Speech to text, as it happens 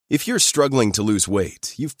If you're struggling to lose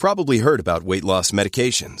weight, you've probably heard about weight loss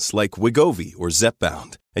medications like Wegovy or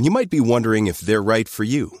Zepbound, and you might be wondering if they're right for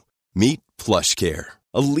you. Meet PlushCare,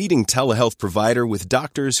 a leading telehealth provider with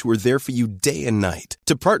doctors who are there for you day and night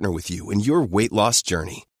to partner with you in your weight loss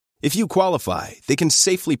journey. If you qualify, they can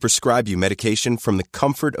safely prescribe you medication from the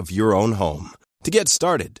comfort of your own home. To get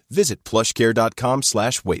started, visit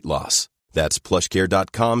plushcare.com/weight-loss. That's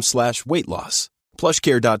plushcare.com/weight-loss.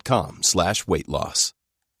 plushcare.com/weight-loss.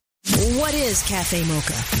 What is Cafe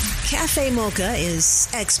Mocha? Cafe Mocha is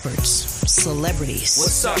experts, celebrities.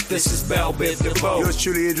 What's up? This is Belle Biv DeVoe. Yours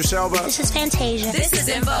truly, Idris Elba. This is Fantasia. This is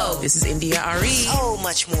En Vogue. This is India Ari. So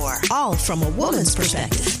much more. All from a woman's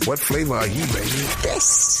perspective. What flavor are you, baby?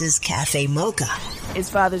 This is Cafe Mocha. It's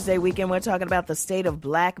Father's Day weekend. We're talking about the state of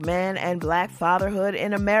black men and black fatherhood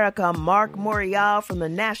in America. Mark Morial from the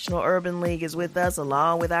National Urban League is with us,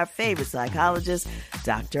 along with our favorite psychologist,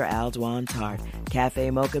 Dr. Aldwan Tart. Cafe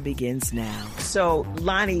Mocha begins now. So,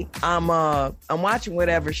 Lonnie, I'm watching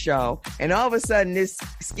whatever show, and all of a sudden this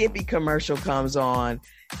Skippy commercial comes on,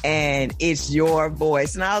 and it's your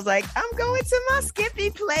voice. And I was like, I'm going to my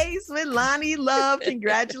Skippy place with Lonnie Love.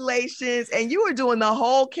 Congratulations. And you were doing the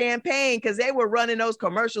whole campaign because they were running those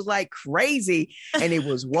commercials like crazy. And it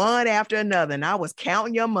was one after another. And I was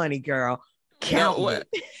counting your money, girl. Count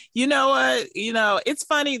it. You know what? It's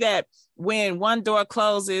funny that when one door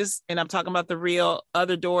closes, and I'm talking about the real,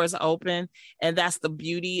 other doors open, and that's the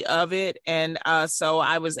beauty of it. And so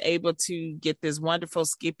I was able to get this wonderful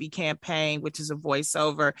Skippy campaign, which is a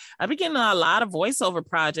voiceover. I've been getting a lot of voiceover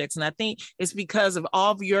projects, and I think it's because of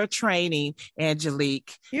all of your training,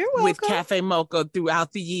 Angelique, with Cafe Mocha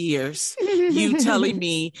throughout the years. You telling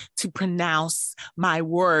me to pronounce my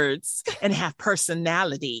words and have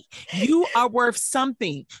personality. You are worth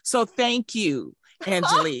something. So thank you,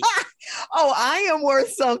 Angelique. Oh, I am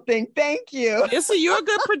worth something. Thank you. So you're a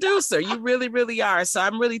good producer. You really, really are. So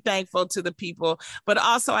I'm really thankful to the people. But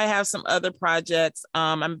also I have some other projects.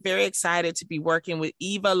 I'm very excited to be working with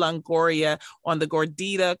Eva Longoria on the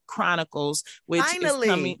Gordita Chronicles, which finally,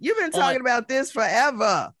 is coming. You've been talking about this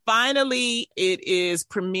forever. Finally, it is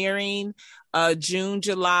premiering June,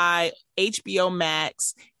 July, HBO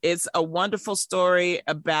Max. It's a wonderful story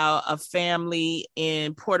about a family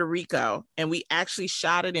in Puerto Rico, and we actually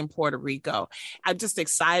shot it in Puerto Rico. I'm just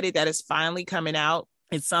excited that it's finally coming out.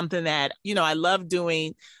 It's something that, I love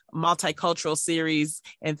doing multicultural series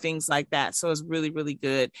and things like that. So it's really, really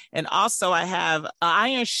good. And also I have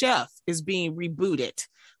Iron Chef is being rebooted.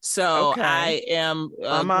 So okay. I am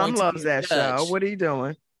my mom loves that show. What are you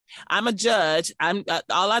doing? I'm a judge.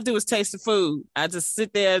 All I do is taste the food. I just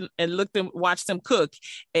sit there and watch them cook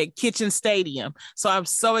at Kitchen Stadium. So I'm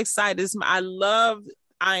so excited. I love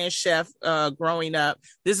Iron Chef growing up.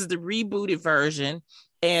 This is the rebooted version.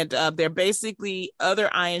 And they're basically other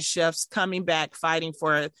Iron Chefs coming back fighting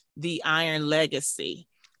for the Iron legacy.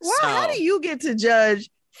 Wow, how do you get to judge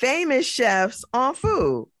famous chefs on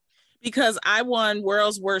food? Because I won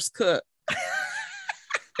World's Worst Cook.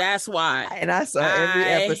 That's why. And I saw every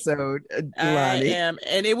episode. Lonnie.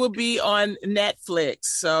 And it will be on Netflix.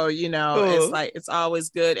 So, it's always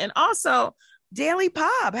good. And also Daily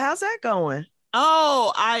Pop. How's that going?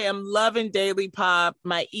 Oh, I am loving Daily Pop.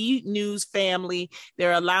 My E! News family,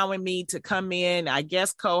 they're allowing me to come in, I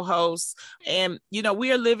guess, co-host. And,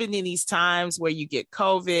 we are living in these times where you get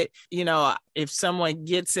COVID. If someone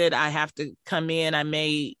gets it, I have to come in. I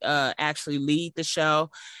may actually lead the show.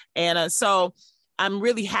 And so I'm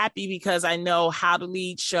really happy because I know how to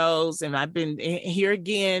lead shows. And I've been here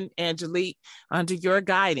again, Angelique, under your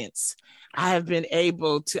guidance. I have been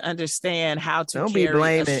able to understand how to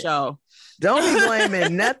carry a show. Don't be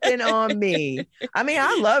blaming nothing on me. I mean,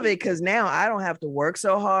 I love it because now I don't have to work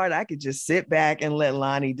so hard. I could just sit back and let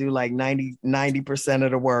Lonnie do like 90%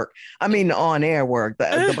 of the work. I mean, the on-air work,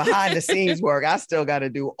 the behind-the-scenes work. I still got to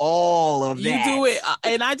do all of that. You do it.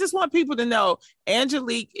 And I just want people to know,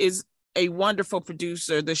 Angelique is a wonderful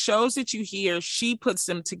producer. The shows that you hear, she puts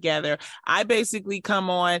them together. I basically come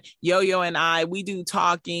on, Yo-Yo and we do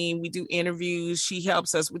talking, we do interviews. She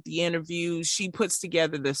helps us with the interviews. She puts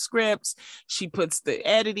together the scripts. She puts the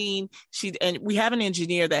editing. And we have an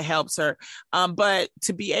engineer that helps her. But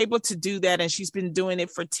to be able to do that, and she's been doing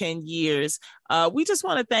it for 10 years, we just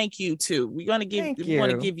want to thank you too. We want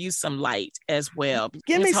to give you some light as well.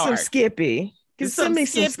 Give me some Skippy. Send me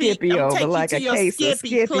some Skippy over, like a case of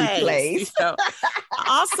Skippy place.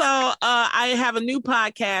 Also, I have a new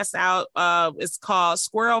podcast out. It's called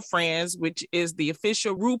Squirrel Friends, which is the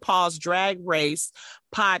official RuPaul's Drag Race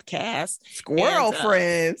podcast. Squirrel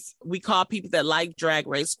Friends. We call people that like Drag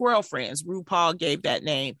Race Squirrel Friends. RuPaul gave that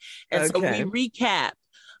name. And so we recap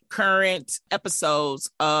current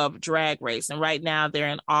episodes of Drag Race. And right now they're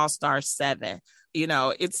in All-Star 7. You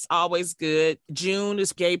know, it's always good. June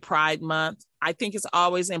is Gay Pride Month. I think it's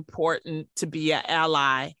always important to be an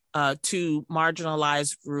ally to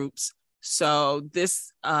marginalized groups. So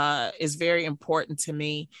this is very important to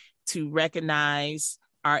me to recognize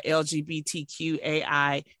our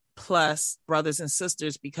LGBTQAI plus brothers and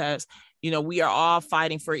sisters, because, you know, we are all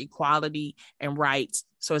fighting for equality and rights.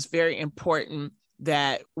 So it's very important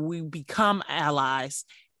that we become allies.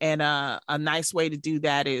 And a nice way to do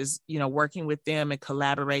that is, you know, working with them and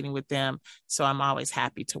collaborating with them. So I'm always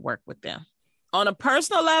happy to work with them. On a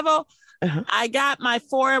personal level, I got my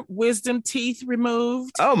 4 wisdom teeth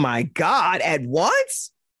removed. Oh my God, at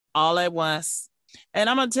once? All at once. And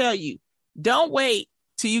I'm going to tell you, don't wait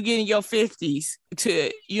till you get in your 50s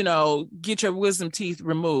to, you know, get your wisdom teeth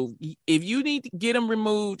removed. If you need to get them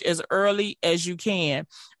removed as early as you can.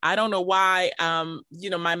 I don't know why,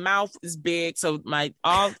 you know, my mouth is big. So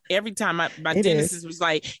every time my dentist was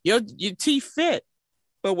like, your teeth fit.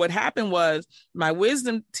 But what happened was my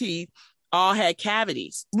wisdom teeth all had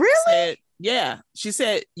cavities. Really? She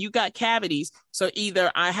said, you got cavities. So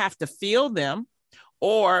either I have to fill them,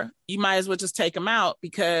 or you might as well just take them out,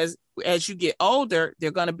 because as you get older, they're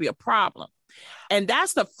going to be a problem. And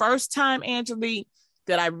that's the first time, Angelique,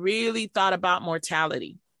 that I really thought about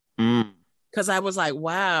mortality. Because I was like,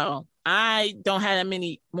 wow, I don't have that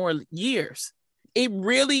many more years. It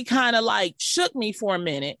really kind of like shook me for a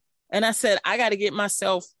minute. And I said, I got to get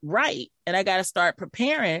myself right. And I got to start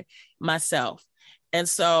preparing myself. And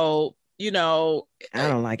so, you know, I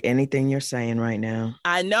don't like anything you're saying right now.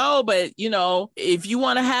 I know, but, you know, if you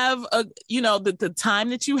want to have the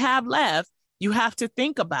time that you have left, you have to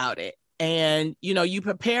think about it, and, you know, you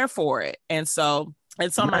prepare for it. And so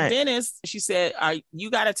my dentist, she said,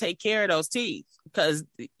 you got to take care of those teeth, because,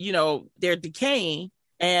 you know, they're decaying.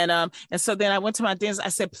 And so then I went to my dentist. I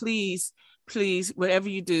said, please, whatever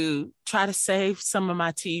you do, try to save some of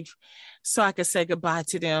my teeth so I could say goodbye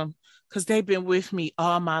to them, because they've been with me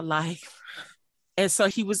all my life. And so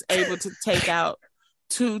he was able to take out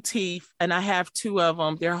 2 teeth, and I have 2 of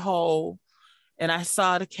them. They're whole. And I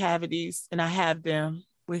saw the cavities, and I have them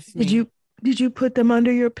with me. Did you put them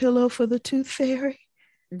under your pillow for the tooth fairy?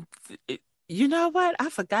 You know what? I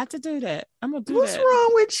forgot to do that. I'm going to do What's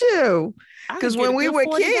wrong with you? Because when we were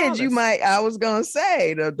kids, $40. I was going to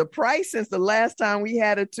say the price since the last time we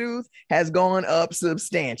had a tooth has gone up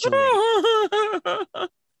substantially.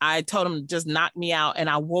 I told him to just knock me out, and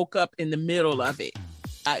I woke up in the middle of it.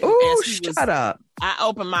 Shut up. I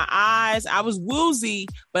opened my eyes. I was woozy,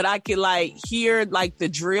 but I could like hear like the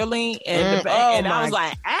drilling and I was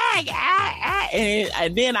like,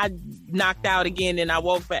 and then I knocked out again, and I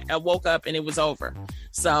woke up and it was over.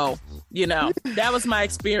 So, you know, that was my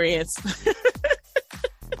experience.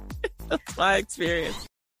 That's my experience.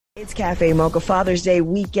 It's Cafe Mocha Father's Day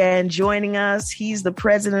weekend. Joining us, he's the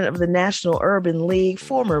president of the National Urban League,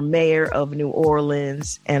 former mayor of New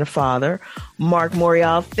Orleans, and a father, Mark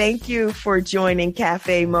Morial. Thank you for joining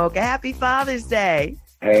Cafe Mocha. Happy Father's Day.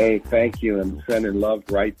 Hey, thank you, and sending love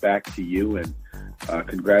right back to you, and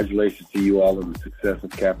congratulations to you all on the success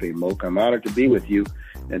of Cafe Mocha. I'm honored to be with you,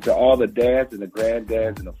 and to all the dads and the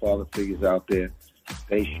granddads and the father figures out there,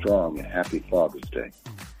 stay strong and happy Father's Day.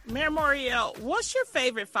 Mayor Morial, what's your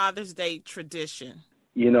favorite Father's Day tradition?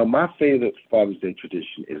 You know, my favorite Father's Day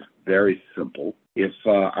tradition is very simple. If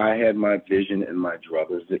I had my vision and my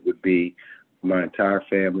druthers, it would be my entire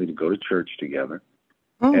family to go to church together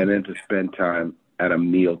and then to spend time at a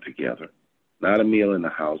meal together. Not a meal in the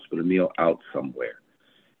house, but a meal out somewhere.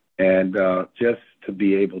 And just to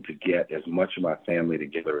be able to get as much of my family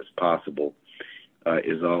together as possible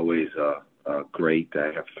is always great.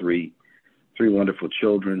 I have three wonderful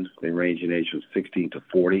children. They range in age from 16 to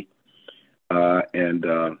 40. And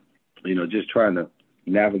you know, just trying to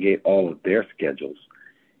navigate all of their schedules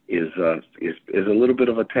is a little bit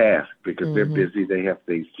of a task, because they're busy. They have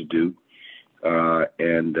things to do.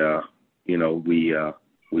 And you know, we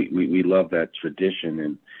love that tradition.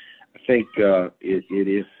 And I think it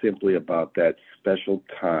is simply about that special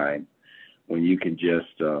time when you can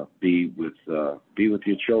just be with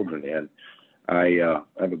your children. And I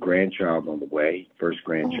have a grandchild on the way, first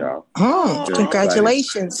grandchild.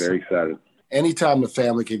 Congratulations. Very excited. Anytime the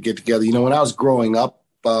family could get together. You know, when I was growing up,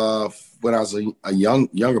 when I was a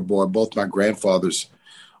younger boy, both my grandfathers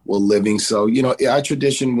were living. So, you know, our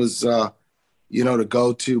tradition was, you know, to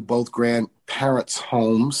go to both grandparents'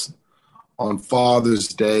 homes on Father's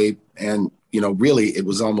Day. And, you know, really, it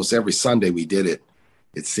was almost every Sunday we did it.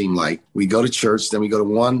 It seemed like we go to church, then we go to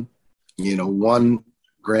one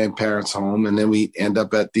grandparents' home, and then we end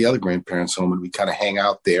up at the other grandparents' home, and we kind of hang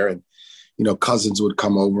out there. And cousins would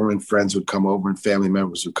come over, and friends would come over, and family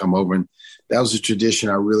members would come over, and that was a tradition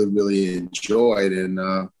I really, really enjoyed.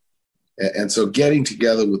 And so getting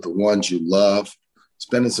together with the ones you love,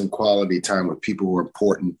 spending some quality time with people who are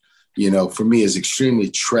important, for me is extremely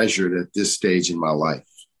treasured at this stage in my life.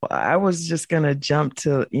 Well, I was just going to jump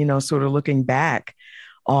to, sort of looking back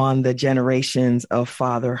on the generations of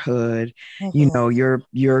fatherhood,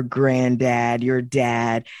 your granddad, your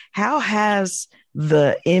dad. How has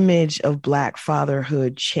the image of Black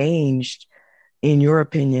fatherhood changed, in your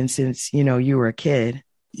opinion, since, you were a kid?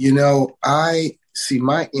 I see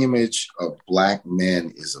my image of Black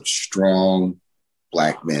men is of strong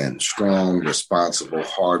Black men, strong, responsible,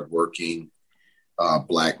 hardworking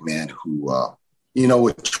Black men who,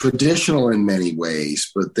 were traditional in many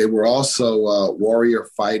ways, but they were also warrior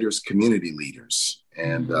fighters, community leaders.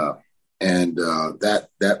 And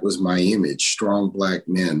that was my image, strong Black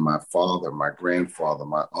men, my father, my grandfather,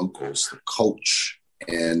 my uncles, the coach,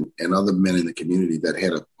 and other men in the community that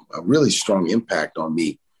had a really strong impact on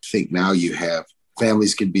me. I think now you have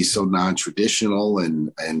families can be so non-traditional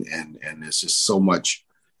and there's just so much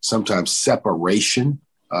sometimes separation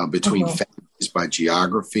between families by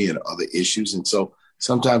geography and other issues. And so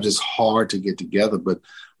sometimes it's hard to get together. But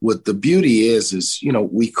what the beauty is,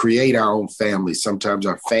 we create our own family. Sometimes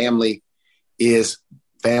our family is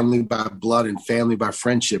family by blood and family by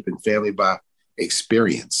friendship and family by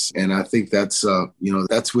experience. And I think that's,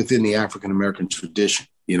 that's within the African-American tradition,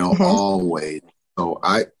 always. So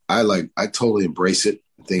I totally embrace it.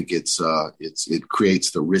 I think it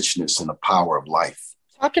creates the richness and the power of life.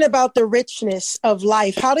 Talking about the richness of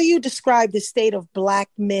life, how do you describe the state of Black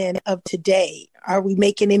men of today? Are we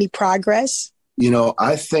making any progress?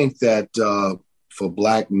 I think that for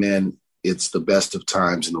Black men, it's the best of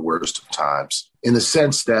times and the worst of times, in the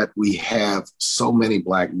sense that we have so many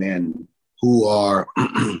Black men who are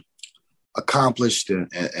accomplished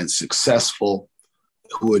and successful,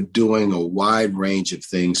 who are doing a wide range of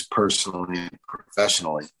things personally and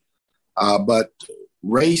professionally. But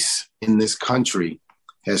race in this country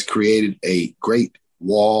has created a great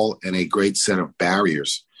wall and a great set of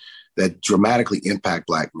barriers that dramatically impact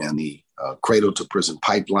Black men. The cradle to prison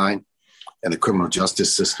pipeline and the criminal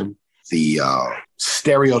justice system, the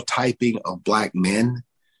stereotyping of Black men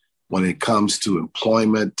when it comes to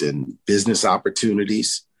employment and business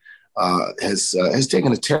opportunities has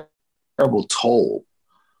taken a terrible toll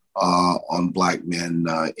on Black men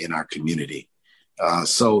in our community.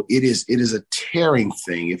 So it is a tearing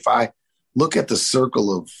thing. If I look at the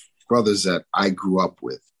circle of brothers that I grew up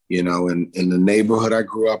with, in the neighborhood I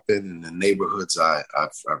grew up in the neighborhoods I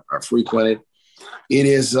frequented, it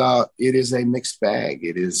is a mixed bag.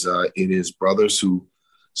 It is brothers who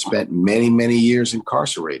spent many, many years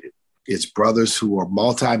incarcerated. It's brothers who are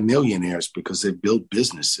multimillionaires because they built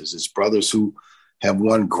businesses. It's brothers who have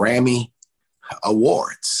won Grammy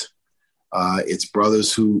awards. It's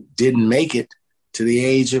brothers who didn't make it to the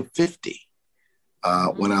age of 50.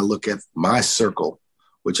 When I look at my circle,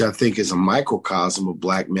 which I think is a microcosm of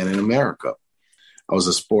Black men in America. I was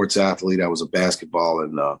a sports athlete. I was a basketball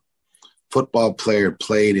and football player,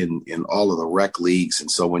 played in all of the rec leagues.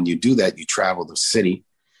 And so when you do that, you travel the city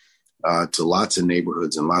to lots of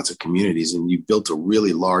neighborhoods and lots of communities, and you built a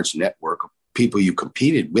really large network of people you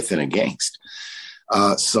competed with and against.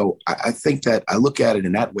 So I think that I look at it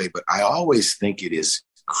in that way, but I always think it is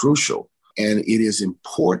crucial. And it is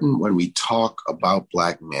important when we talk about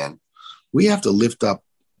Black men, we have to lift up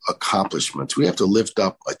accomplishments. We have to lift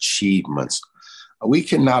up achievements. We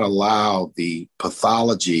cannot allow the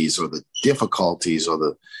pathologies or the difficulties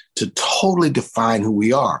to totally define who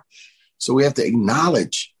we are. So we have to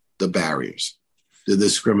acknowledge the barriers, the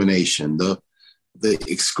discrimination, the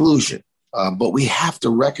exclusion. But we have to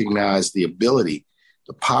recognize the ability,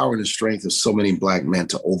 the power and the strength of so many Black men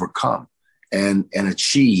to overcome and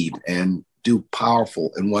achieve and do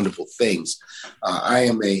powerful and wonderful things. I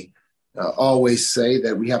am always say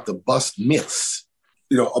that we have to bust myths,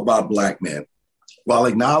 about Black men, while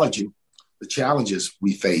acknowledging the challenges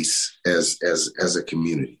we face as a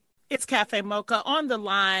community. It's Cafe Mocha. On the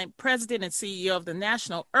line, President and CEO of the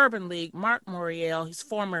National Urban League, Mark Morial. He's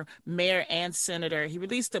former mayor and senator. He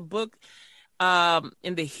released a book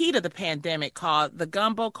in the heat of the pandemic called The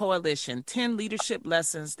Gumbo Coalition, 10 Leadership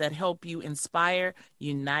Lessons That Help You Inspire,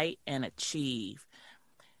 Unite, and Achieve.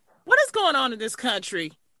 What is going on in this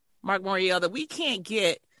country, Mark Morial, that we can't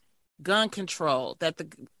get gun control, that the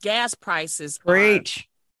gas prices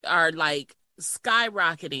are like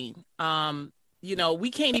skyrocketing?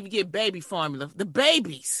 We can't even get baby formula. The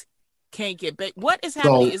babies can't get back. What is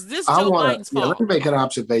happening? So is this Joe Biden's fault? Let me make an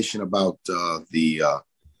observation about the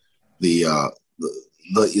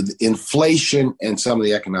inflation and some of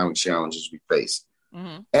the economic challenges we face.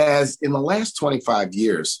 Mm-hmm. As in the last 25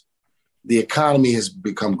 years, the economy has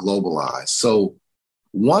become globalized. So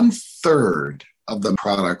 1/3 of the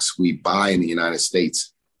products we buy in the United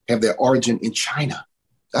States have their origin in China.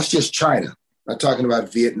 That's just China. I'm not talking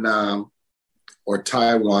about Vietnam or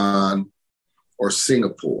Taiwan or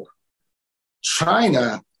Singapore.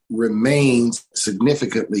 China remains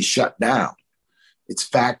significantly shut down. Its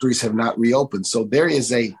factories have not reopened. So there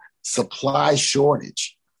is a supply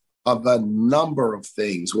shortage of a number of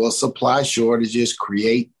things. Well, supply shortages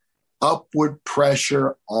create upward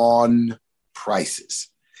pressure on prices.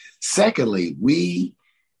 Secondly, we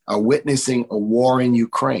are witnessing a war in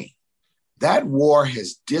Ukraine. That war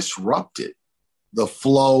has disrupted the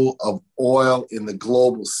flow of oil in the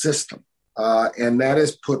global system. And that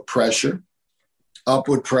has put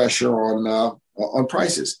upward pressure on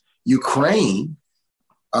prices. Ukraine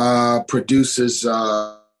produces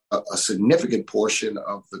a significant portion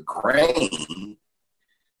of the grain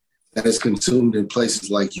that is consumed in places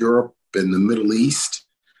like Europe and the Middle East.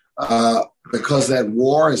 Because that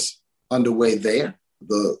war is underway there,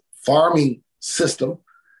 the farming system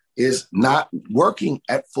is not working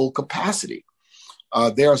at full capacity.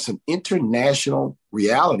 There are some international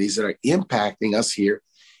realities that are impacting us here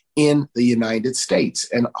in the United States.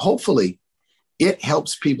 And hopefully it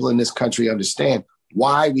helps people in this country understand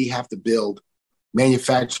why we have to build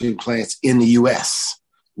manufacturing plants in the U.S.,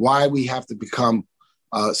 why we have to become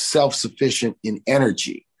self-sufficient in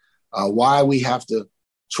energy, why we have to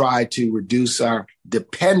try to reduce our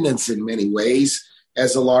dependence in many ways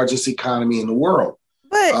as the largest economy in the world.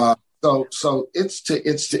 But so it's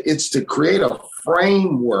to create a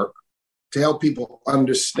framework to help people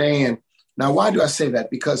understand. Now, why do I say that?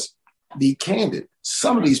 Because, be candid,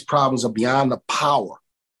 some of these problems are beyond the power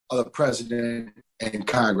of the president and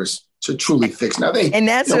Congress to truly fix. Now, and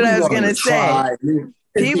that's what I was going to say.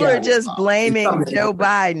 People are just blaming Joe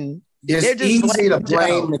Biden. It's easy to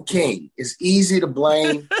blame the king. It's easy to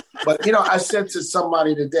blame. But, I said to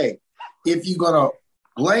somebody today, if you're going to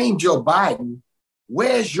blame Joe Biden,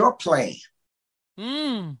 where's your plan?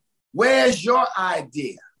 Where's your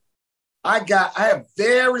idea? I have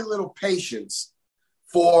very little patience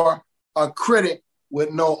for a critic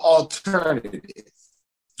with no alternative.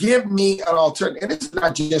 Give me an alternative. And it's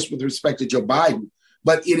not just with respect to Joe Biden,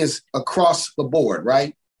 but it is across the board,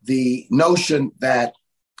 right? The notion that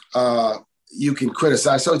you can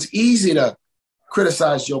criticize. So it's easy to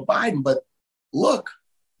criticize Joe Biden, but look,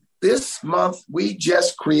 this month I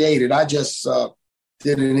just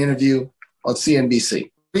did an interview on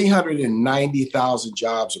CNBC. 390,000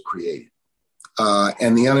 jobs are created.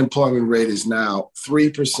 And the unemployment rate is now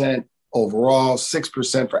 3% overall,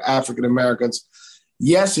 6% for African Americans.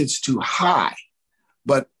 Yes, it's too high,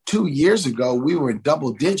 but 2 years ago, we were in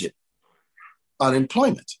double-digit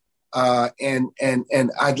unemployment. And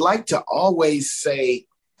I'd like to always say,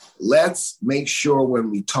 let's make sure when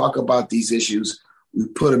we talk about these issues, we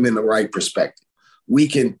put them in the right perspective. We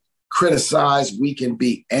can criticize, we can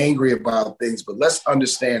be angry about things, but let's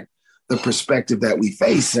understand the perspective that we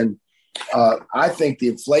face. And I think the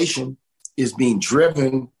inflation is being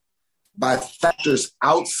driven by factors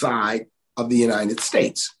outside of the United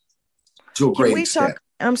States to a great extent.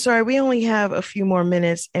 I'm sorry, we only have a few more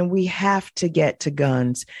minutes and we have to get to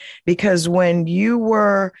guns, because when you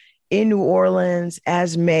were in New Orleans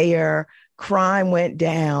as mayor, crime went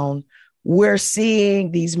down. We're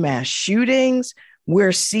seeing these mass shootings.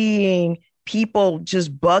 We're seeing people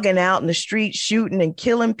just bugging out in the street, shooting and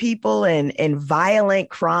killing people, and violent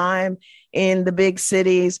crime in the big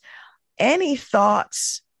cities. Any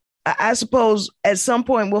thoughts? I suppose at some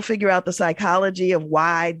point we'll figure out the psychology of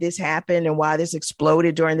why this happened and why this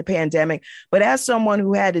exploded during the pandemic. But as someone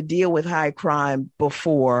who had to deal with high crime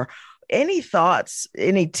before, any thoughts,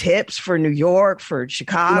 any tips for New York, for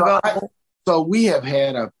Chicago? So we have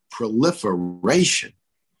had a proliferation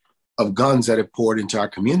of guns that have poured into our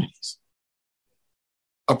communities,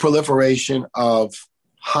 a proliferation of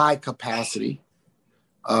high capacity,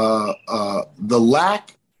 the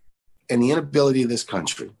lack and the inability of this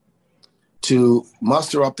country to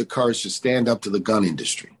muster up the courage to stand up to the gun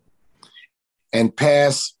industry and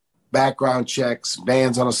pass background checks,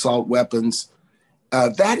 bans on assault weapons.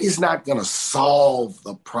 That is not going to solve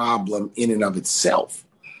the problem in and of itself.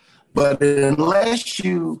 But it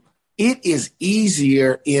is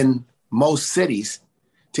easier in most cities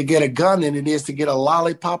to get a gun than it is to get a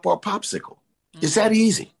lollipop or a popsicle. It's that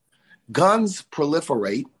easy. Guns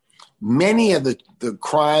proliferate. Many of the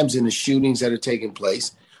crimes and the shootings that are taking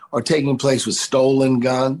place are taking place with stolen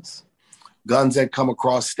guns, guns that come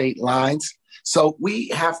across state lines. So we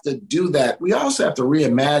have to do that. We also have to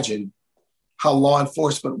reimagine how law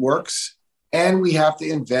enforcement works, and we have to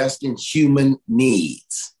invest in human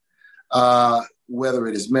needs, whether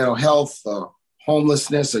it is mental health or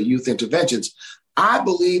homelessness or youth interventions. I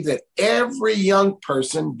believe that every young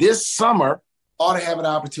person this summer ought to have an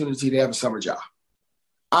opportunity to have a summer job.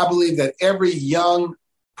 I believe that every young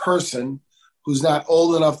person who's not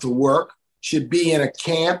old enough to work should be in a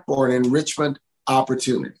camp or an enrichment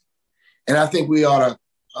opportunity. And I think we ought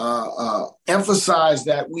to emphasize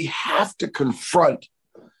that we have to confront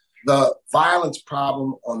the violence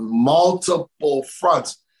problem on multiple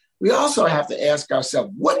fronts. We also have to ask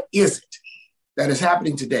ourselves, what is it that is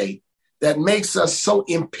happening today that makes us so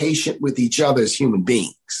impatient with each other as human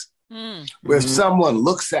beings? Where if someone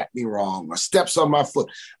looks at me wrong or steps on my foot,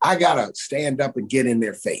 I got to stand up and get in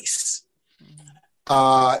their face.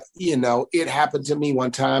 It happened to me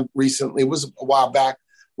one time recently. It was a while back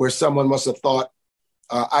where someone must have thought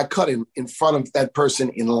I cut in front of that person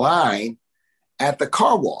in line at the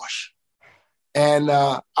car wash. And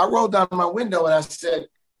I rolled down my window and I said,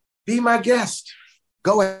 "Be my guest.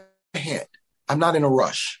 Go ahead. I'm not in a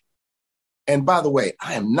rush. And by the way,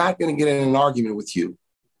 I am not going to get in an argument with you.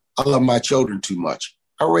 I love my children too much."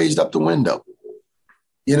 I raised up the window.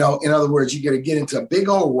 In other words, you got to get into a big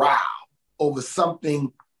old row over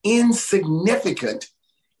something insignificant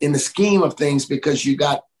in the scheme of things because you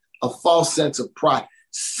got a false sense of pride.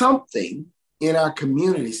 Something in our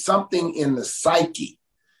community, something in the psyche,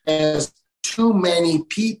 has too many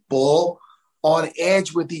people on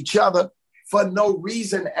edge with each other for no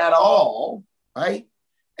reason at all, right?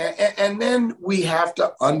 And then we have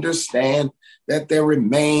to understand that there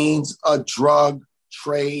remains a drug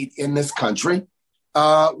trade in this country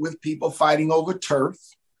with people fighting over turf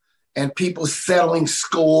and people settling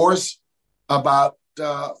scores about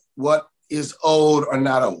what is owed or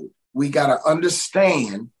not owed. We got to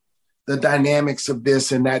understand the dynamics of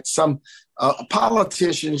this, and that some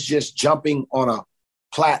politicians just jumping on a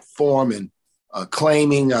platform and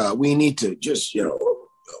claiming we need to just,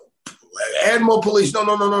 add more police.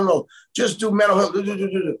 No. Just do mental health.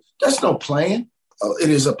 That's no plan. It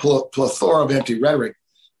is a plethora of empty rhetoric.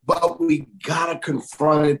 But we got to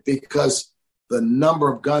confront it because the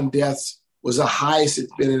number of gun deaths was the highest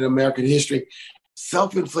it's been in American history.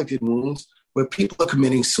 Self-inflicted wounds where people are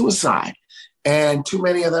committing suicide. And too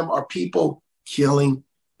many of them are people killing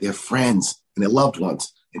their friends and their loved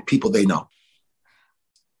ones and people they know.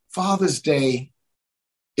 Father's Day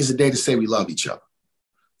is a day to say we love each other.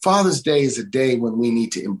 Father's Day is a day when we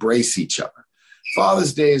need to embrace each other.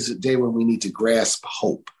 Father's Day is a day when we need to grasp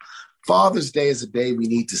hope. Father's Day is a day we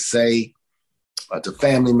need to say to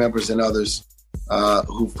family members and others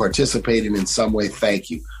who've participated in some way, thank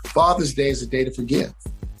you. Father's Day is a day to forgive.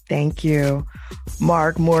 Thank you.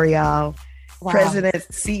 Mark Morial, President,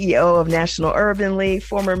 CEO of National Urban League,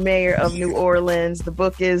 former mayor of New Orleans. The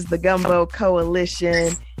book is The Gumbo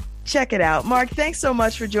Coalition. Check it out. Mark, thanks so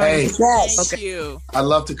much for joining us. Yes. Thank you. I'd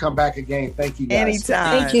love to come back again. Thank you, guys.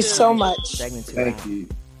 Anytime. Thank you so much. Thank you.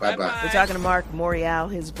 Bye-bye. We're talking to Mark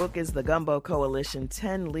Morial. His book is The Gumbo Coalition,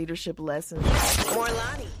 10 Leadership Lessons.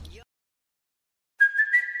 Morlani.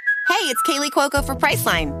 Hey, it's Kaylee Cuoco for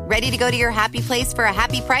Priceline. Ready to go to your happy place for a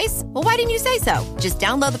happy price? Well, why didn't you say so? Just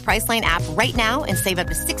download the Priceline app right now and save up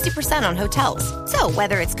to 60% on hotels. So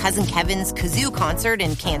whether it's Cousin Kevin's Kazoo Concert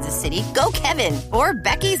in Kansas City, go Kevin, or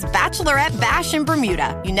Becky's Bachelorette Bash in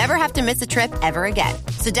Bermuda, you never have to miss a trip ever again.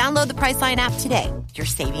 So download the Priceline app today. Your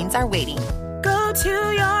savings are waiting. Go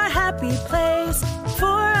to your happy place for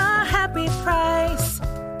a happy price.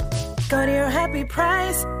 Go to your happy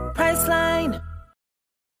price, Priceline.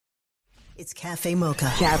 It's Cafe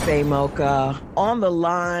Mocha. Cafe Mocha. On the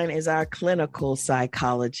line is our clinical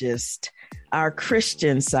psychologist, our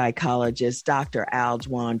Christian psychologist, Dr.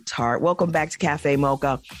 Aldwan Tart. Welcome back to Cafe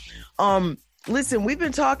Mocha. Listen, we've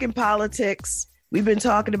been talking politics. We've been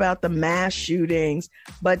talking about the mass shootings.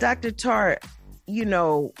 But Dr. Tart,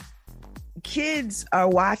 kids are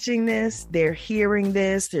watching this. They're hearing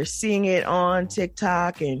this. They're seeing it on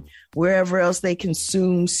TikTok and wherever else they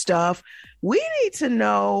consume stuff. We need to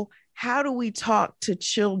know, how do we talk to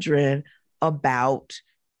children about,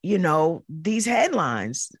 these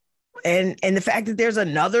headlines and the fact that there's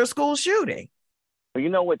another school shooting?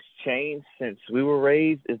 Well, what's changed since we were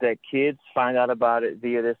raised is that kids find out about it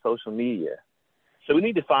via their social media. So we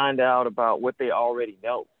need to find out about what they already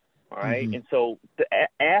know, all right? Mm-hmm. And so to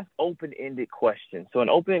ask open-ended questions. So an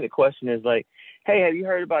open-ended question is like, hey, have you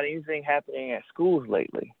heard about anything happening at schools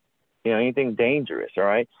lately? anything dangerous, all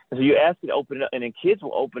right? And so you ask it to open it up, and then kids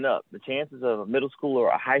will open up. The chances of a middle schooler or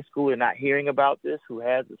a high schooler not hearing about this who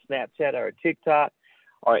has a Snapchat or a TikTok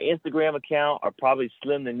or an Instagram account are probably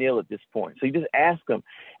slim to nil at this point. So you just ask them.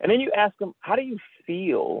 And then you ask them, how do you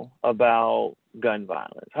feel about gun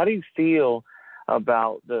violence? How do you feel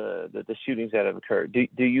about the shootings that have occurred?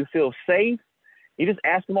 Do you feel safe? You just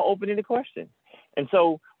ask them an open-ended question. And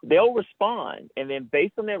so they'll respond. And then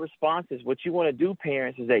based on their responses, what you want to do,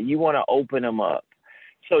 parents, is that you want to open them up.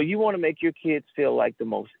 So you want to make your kids feel like the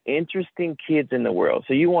most interesting kids in the world.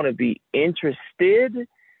 So you want to be interested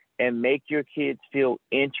and make your kids feel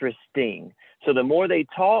interesting. So the more they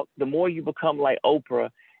talk, the more you become like Oprah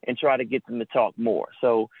and try to get them to talk more.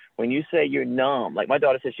 So when you say you're numb, like my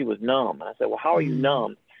daughter said she was numb. And I said, well, how are you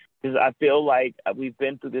numb? Because I feel like we've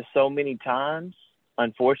been through this so many times.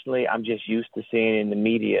 Unfortunately, I'm just used to seeing it in the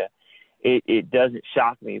media. It doesn't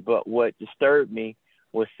shock me. But what disturbed me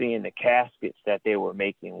was seeing the caskets that they were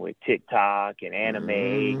making with TikTok and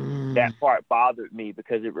anime. That part bothered me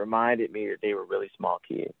because it reminded me that they were really small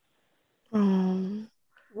kids.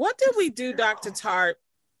 What do we do, Dr. Tartt,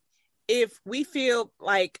 if we feel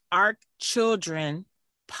like our children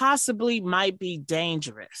possibly might be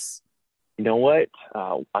dangerous? You know what?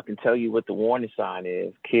 I can tell you what the warning sign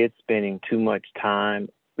is. Kids spending too much time.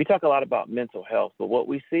 We talk a lot about mental health, but what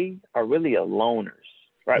we see are really loners,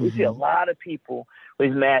 right? We see a lot of people,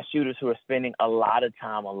 these mass shooters, who are spending a lot of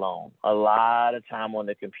time alone, a lot of time on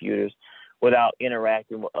their computers without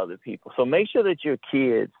interacting with other people. So make sure that your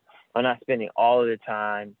kids are not spending all of their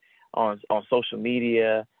time on social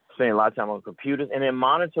media, spending a lot of time on computers, and then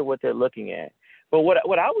monitor what they're looking at. But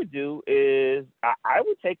what I would do is I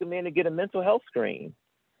would take them in to get a mental health screen,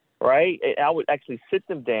 right? I would actually sit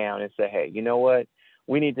them down and say, hey, you know what?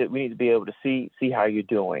 We need to be able to see how you're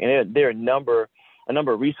doing. And there are a number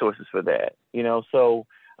of resources for that, So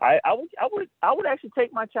I would actually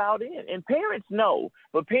take my child in. And parents know,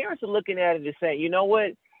 but parents are looking at it and saying, you know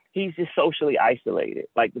what? He's just socially isolated.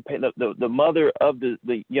 Like the mother of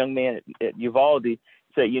the young man at Uvalde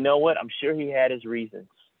said, you know what? I'm sure he had his reasons,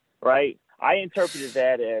 right? I interpreted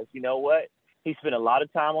that as, you know what? He spent a lot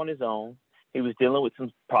of time on his own. He was dealing with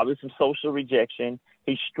probably some social rejection.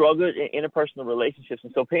 He struggled in interpersonal relationships.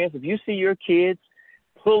 And so parents, if you see your kids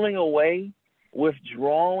pulling away,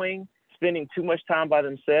 withdrawing, spending too much time by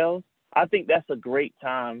themselves, I think that's a great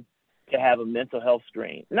time to have a mental health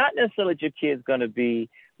screen. Not necessarily that your kid's going to be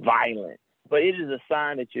violent, but it is a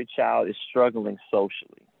sign that your child is struggling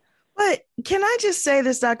socially. But can I just say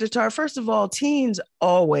this, Dr. Tartt? First of all, teens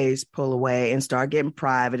always pull away and start getting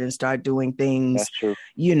private and start doing things, that's true.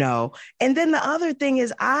 And then the other thing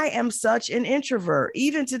is I am such an introvert.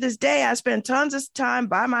 Even to this day, I spend tons of time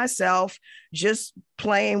by myself, just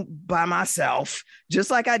playing by myself, just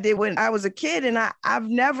like I did when I was a kid. And I've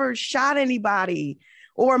never shot anybody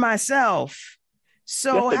or myself.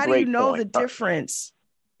 So how do you know the difference?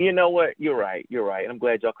 You know what? You're right. And I'm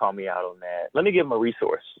glad y'all called me out on that. Let me give them a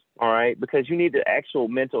resource, all right? Because you need the actual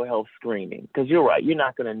mental health screening. Because you're right. You're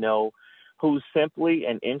not going to know who's simply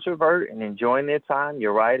an introvert and enjoying their time,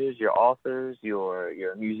 your writers, your authors, your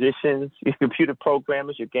musicians, your computer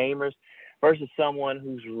programmers, your gamers, versus someone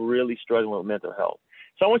who's really struggling with mental health.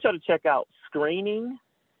 So I want y'all to check out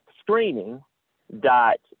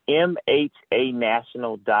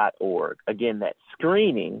screening.mhanational.org. Again, that's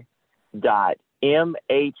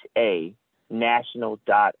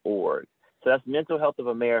screening.mhanational.org. So that's Mental Health of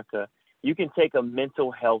America. You can take a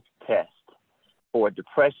mental health test for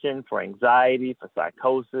depression, for anxiety, for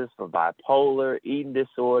psychosis, for bipolar, eating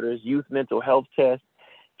disorders, youth mental health test.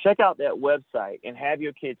 Check out that website and have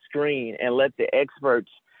your kids screen and let the experts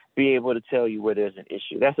be able to tell you where there's an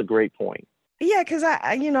issue. That's a great point. Yeah, because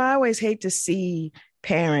I always hate to see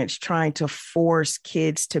parents trying to force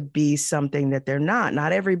kids to be something that they're not.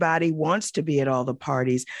 Not everybody wants to be at all the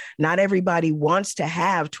parties. Not everybody wants to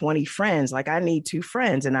have 20 friends. Like I need 2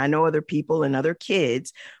 friends. And I know other people and other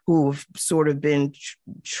kids who've sort of been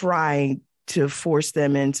trying to force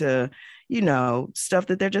them into, stuff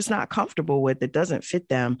that they're just not comfortable with, that doesn't fit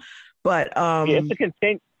them. But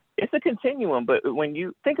it's a continuum. But when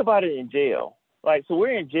you think about it in jail, like, so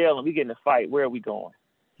we're in jail and we get in a fight, where are we going?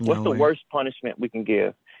 What's the worst punishment we can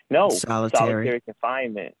give? No, solitary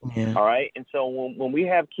confinement. Yeah. All right. And so when we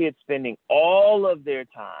have kids spending all of their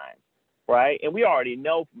time, right, and we already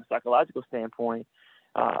know from a psychological standpoint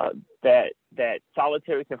that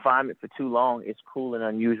solitary confinement for too long is cruel and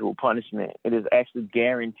unusual punishment. It is actually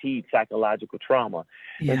guaranteed psychological trauma.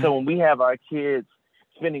 Yeah. And so when we have our kids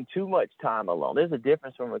spending too much time alone, there's a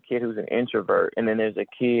difference from a kid who's an introvert, and then there's a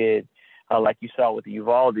kid like you saw with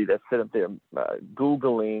Uvalde, that sit up there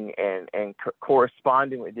Googling and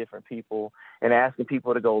corresponding with different people and asking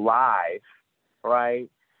people to go live, right?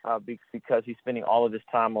 Because he's spending all of his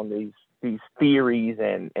time on these theories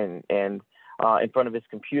and in front of his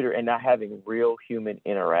computer and not having real human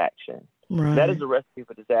interaction. Right. That is a recipe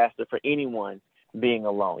for disaster for anyone being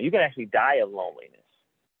alone. You can actually die of loneliness.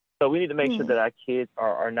 So we need to make sure that our kids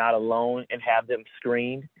are not alone and have them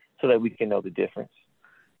screened so that we can know the difference.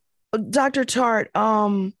 Dr. Tartt,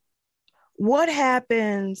 what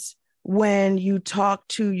happens when you talk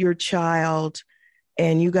to your child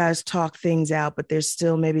and you guys talk things out, but there's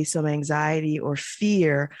still maybe some anxiety or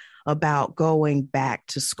fear about going back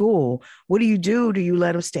to school? What do you do? Do you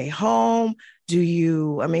let them stay home? How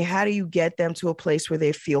do you get them to a place where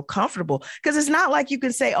they feel comfortable? Because it's not like you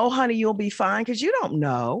can say, oh, honey, you'll be fine, because you don't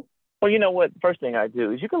know. Well, you know what? First thing I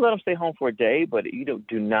do is you can let them stay home for a day, but you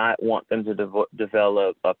do not want them to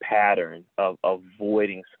develop a pattern of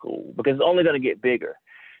avoiding school, because it's only going to get bigger.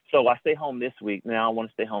 So I stay home this week. Now I want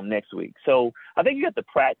to stay home next week. So I think you have to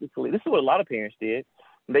practically, this is what a lot of parents did.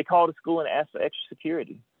 They called the school and asked for extra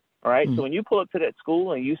security. All right. So when you pull up to that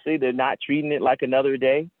school and you see they're not treating it like another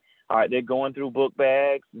day, all right, they're going through book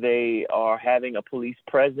bags. They are having a police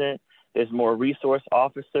present. There's more resource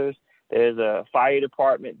officers. There's a fire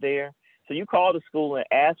department there. So you call the school and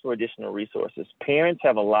ask for additional resources. Parents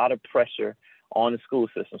have a lot of pressure on the school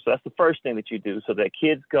system. So that's the first thing that you do, so that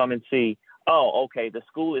kids come and see, oh, okay, the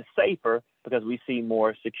school is safer because we see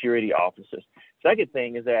more security officers. Second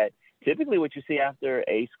thing is that typically what you see after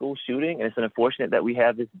a school shooting, and it's unfortunate that we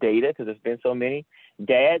have this data because there's been so many,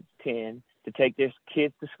 dads tend to take their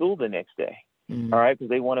kids to school the next day, all right, because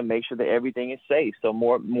they want to make sure that everything is safe. So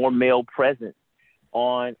more male presence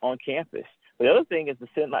on campus. But the other thing is to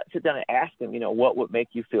sit down and ask them, what would make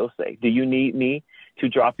you feel safe? Do you need me to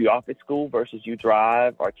drop you off at school versus you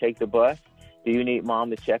drive or take the bus? Do you need mom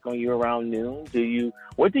to check on you around noon?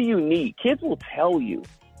 What do you need? Kids will tell you.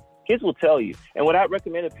 Kids will tell you. And what I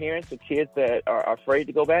recommend to parents of kids that are afraid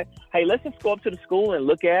to go back, hey, let's just go up to the school and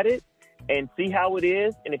look at it and see how it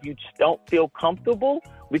is. And if you just don't feel comfortable,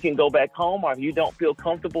 we can go back home. Or if you don't feel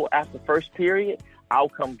comfortable after the first period, I'll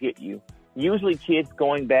come get you. Usually kids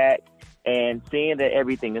going back and seeing that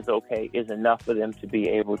everything is okay is enough for them to be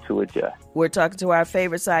able to adjust. We're talking to our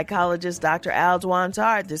favorite psychologist, Dr. Aldwan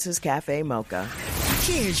Tartt. This is Cafe Mocha.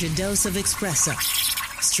 Here's your dose of espresso.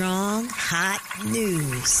 Strong, hot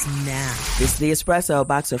news now. It's the Espresso.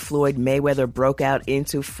 Boxer Floyd Mayweather broke out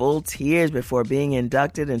into full tears before being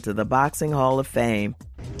inducted into the Boxing Hall of Fame.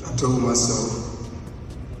 I told myself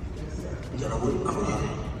that I wouldn't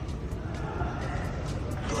cry.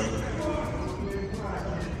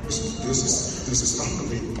 But this is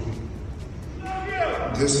unbelievable.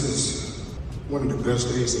 This is one of the best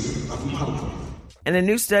days of my life. And a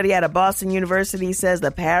new study out of Boston University says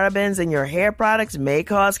the parabens in your hair products may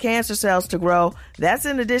cause cancer cells to grow. That's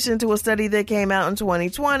in addition to a study that came out in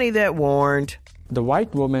 2020 that warned. The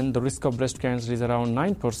white woman, the risk of breast cancer is around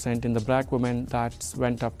 9%. In the black woman, that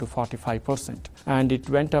went up to 45%. And it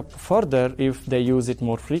went up further if they use it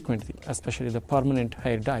more frequently, especially the permanent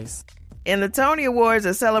hair dyes. In the Tony Awards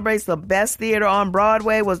that celebrates the best theater on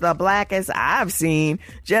Broadway was the blackest I've seen.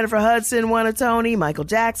 Jennifer Hudson won a Tony, Michael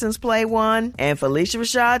Jackson's play won, and Felicia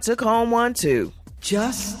Rashad took home one too.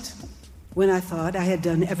 Just when I thought I had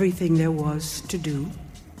done everything there was to do,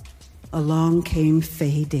 along came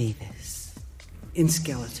Faye Davis in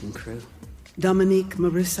Skeleton Crew. Dominique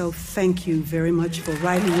Morisseau, thank you very much for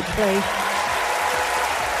writing the play.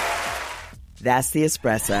 That's the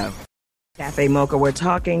Espresso. Cafe Mocha, we're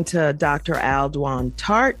talking to Dr. Aldwan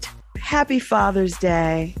Tartt. Happy Father's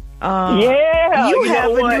Day. Yeah. You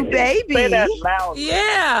have a new baby. Say that loud.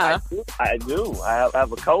 Yeah. I do. I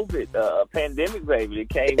have a COVID pandemic baby. It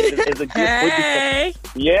came as a gift. Hey.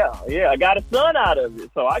 Yeah. I got a son out of it.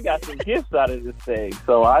 So I got some gifts out of this thing.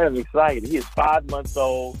 So I am excited. He is 5 months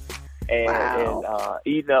old and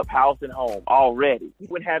eating up house and home already. He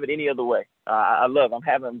wouldn't have it any other way. I love it.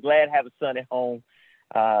 I'm glad to have a son at home.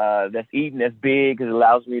 That's eating, that's big, because it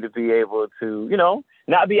allows me to be able to,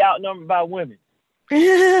 not be outnumbered by women.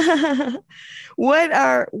 What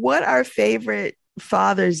are favorite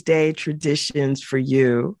Father's Day traditions for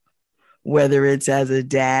you? Whether it's as a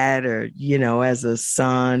dad or, as a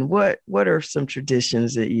son, what are some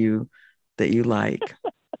traditions that you like?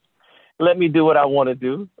 Let me do what I want to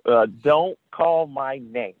do. Don't call my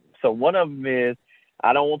name. So one of them is,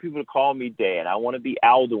 I don't want people to call me dad. I want to be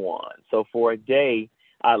Aldwan. So for a day,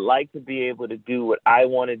 I like to be able to do what I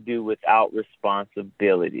want to do without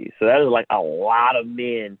responsibility. So that is like a lot of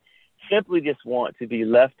men simply just want to be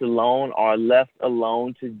left alone or left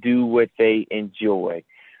alone to do what they enjoy.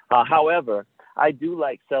 However, I do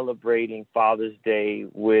like celebrating Father's Day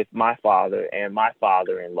with my father and my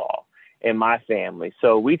father-in-law and my family.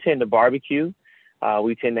 So we tend to barbecue.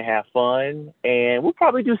 We tend to have fun, and we'll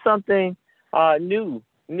probably do something new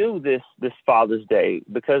this Father's Day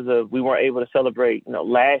because we weren't able to celebrate,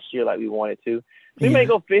 last year like we wanted to. We may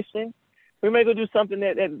go fishing. We may go do something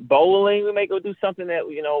that bowling. We may go do something that,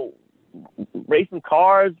 racing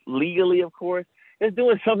cars legally, of course. It's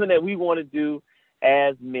doing something that we want to do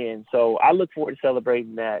as men. So I look forward to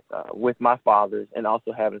celebrating that with my fathers and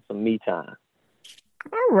also having some me time.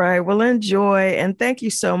 All right. Well, enjoy. And thank you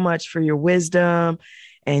so much for your wisdom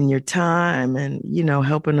and your time and,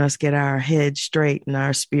 helping us get our heads straight and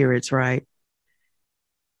our spirits right.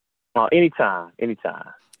 Anytime.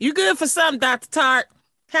 You good for something, Dr. Tart?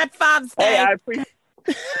 Happy Father's Day. Hey,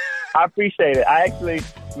 I appreciate it. I actually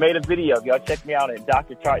made a video. Y'all check me out at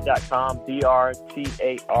drtart.com,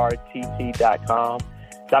 drtart.com.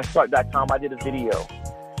 drtart.com, I did a video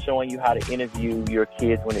showing you how to interview your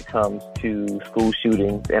kids when it comes to school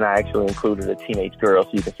shootings, and I actually included a teenage girl so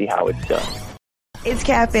you can see how it's done. It's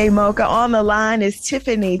Cafe Mocha. On the line is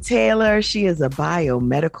Tiffany Taylor. She is a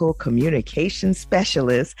biomedical communication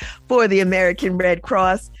specialist for the American Red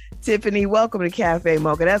Cross. Tiffany, welcome to Cafe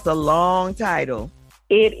Mocha. That's a long title.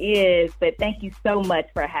 It is, but thank you so much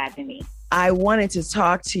for having me. I wanted to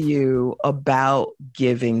talk to you about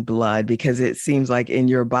giving blood because it seems like in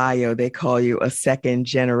your bio, they call you a second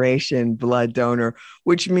generation blood donor,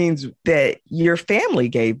 which means that your family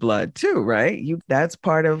gave blood too, right? That's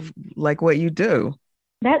part of like what you do.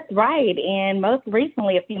 That's right. And most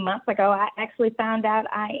recently, a few months ago, I actually found out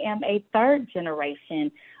I am a third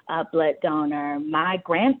generation blood donor. My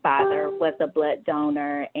grandfather was a blood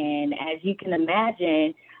donor. And as you can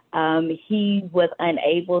imagine, he was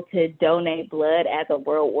unable to donate blood as a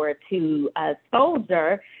World War II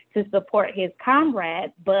soldier to support his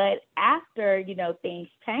comrades. But after, things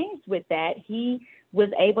changed with that, he was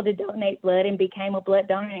able to donate blood and became a blood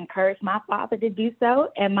donor and encouraged my father to do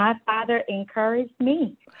so. And my father encouraged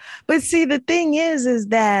me. But see, the thing is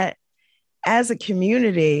that as a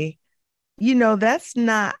community, that's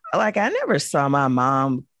not like I never saw my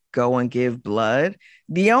mom go and give blood.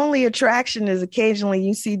 The only attraction is occasionally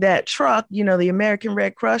you see that truck, the American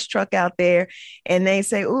Red Cross truck out there, and they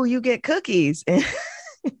say, "Oh, you get cookies."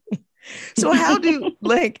 So how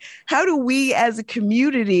do we as a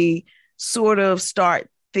community sort of start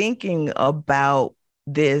thinking about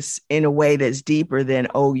this in a way that's deeper than,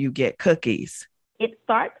 "Oh, you get cookies"? It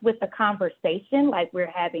starts with a conversation like we're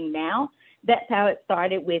having now. That's how it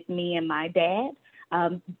started with me and my dad.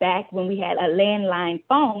 Back when we had a landline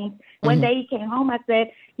phone, one day he came home, I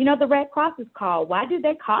said, the Red Cross is called. Why do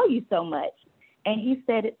they call you so much? And he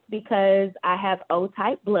said, it's because I have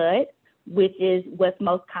O-type blood, which is what's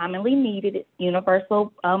most commonly needed. It's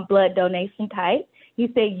universal blood donation type.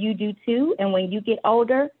 He said, you do too. And when you get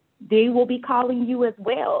older, they will be calling you as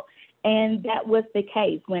well. And that was the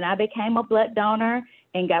case. When I became a blood donor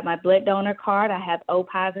and got my blood donor card, I have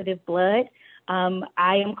O-positive blood.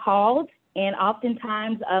 I am called. And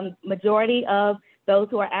oftentimes, majority of those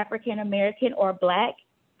who are African American or Black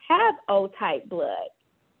have O-type blood,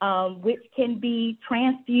 which can be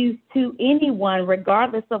transfused to anyone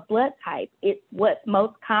regardless of blood type. It's what's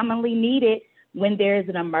most commonly needed when there is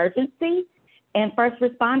an emergency. And first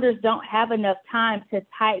responders don't have enough time to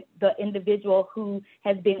type the individual who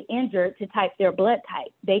has been injured to type their blood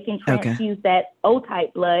type. They can transfuse that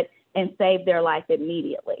O-type blood and save their life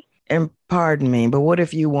immediately. And pardon me, but what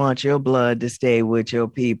if you want your blood to stay with your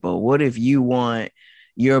people? What if you want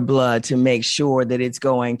your blood to make sure that it's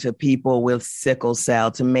going to people with sickle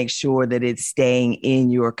cell, to make sure that it's staying in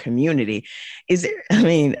your community? Is there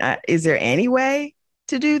any way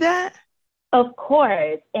to do that? Of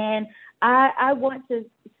course. And I want to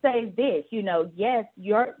say this, yes,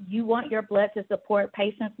 you want your blood to support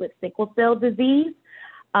patients with sickle cell disease.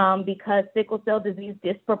 Because sickle cell disease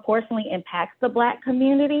disproportionately impacts the Black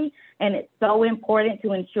community. And it's so important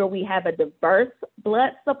to ensure we have a diverse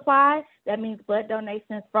blood supply. That means blood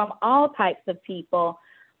donations from all types of people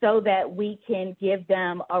so that we can give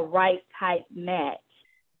them a right type match.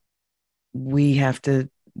 We have to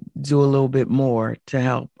do a little bit more to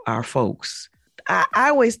help our folks. I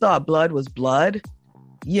always thought blood was blood.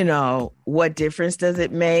 What difference does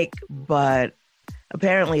it make? But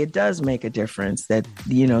apparently it does make a difference that,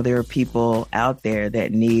 there are people out there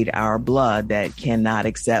that need our blood that cannot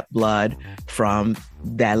accept blood from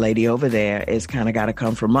that lady over there. It's kind of got to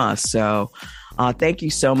come from us. So thank you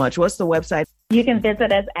so much. What's the website? You can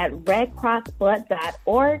visit us at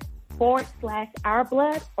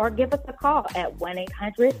redcrossblood.org/ourblood or give us a call at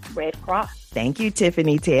 1-800-RED-CROSS. Thank you,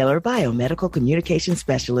 Tiffany Taylor, Biomedical Communication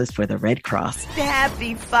Specialist for the Red Cross.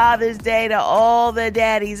 Happy Father's Day to all the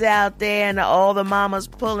daddies out there and to all the mamas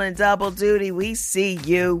pulling double duty. We see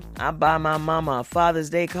you. I buy my mama a Father's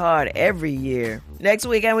Day card every year. Next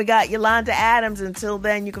weekend, we got Yolanda Adams. Until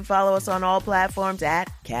then, you can follow us on all platforms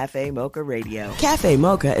at Cafe Mocha Radio. Cafe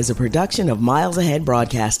Mocha is a production of Miles Ahead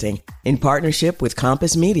Broadcasting in partnership with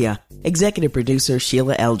Compass Media. Executive producer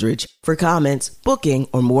Sheila Eldridge. For comments, booking,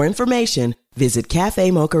 or more information, visit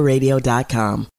cafemocharadio.com.